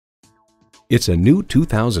It's a new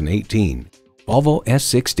 2018 Volvo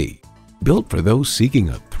S60. Built for those seeking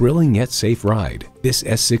a thrilling yet safe ride, this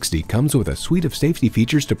S60 comes with a suite of safety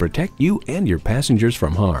features to protect you and your passengers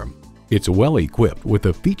from harm. It's well equipped with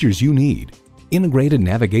the features you need: integrated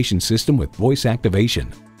navigation system with voice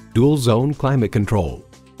activation, dual zone climate control,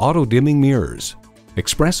 auto dimming mirrors,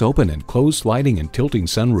 express open and closed sliding and tilting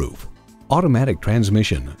sunroof, automatic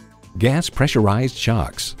transmission, gas pressurized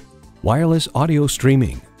shocks, wireless audio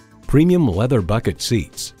streaming, premium leather bucket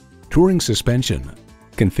seats, touring suspension,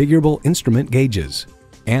 configurable instrument gauges,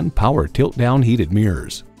 and power tilt-down heated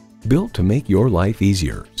mirrors. Built to make your life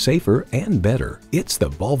easier, safer, and better, it's the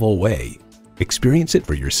Volvo way. Experience it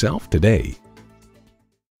for yourself today.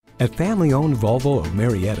 At family-owned Volvo of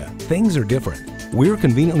Marietta, things are different. We're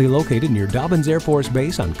conveniently located near Dobbins Air Force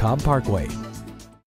Base on Cobb Parkway.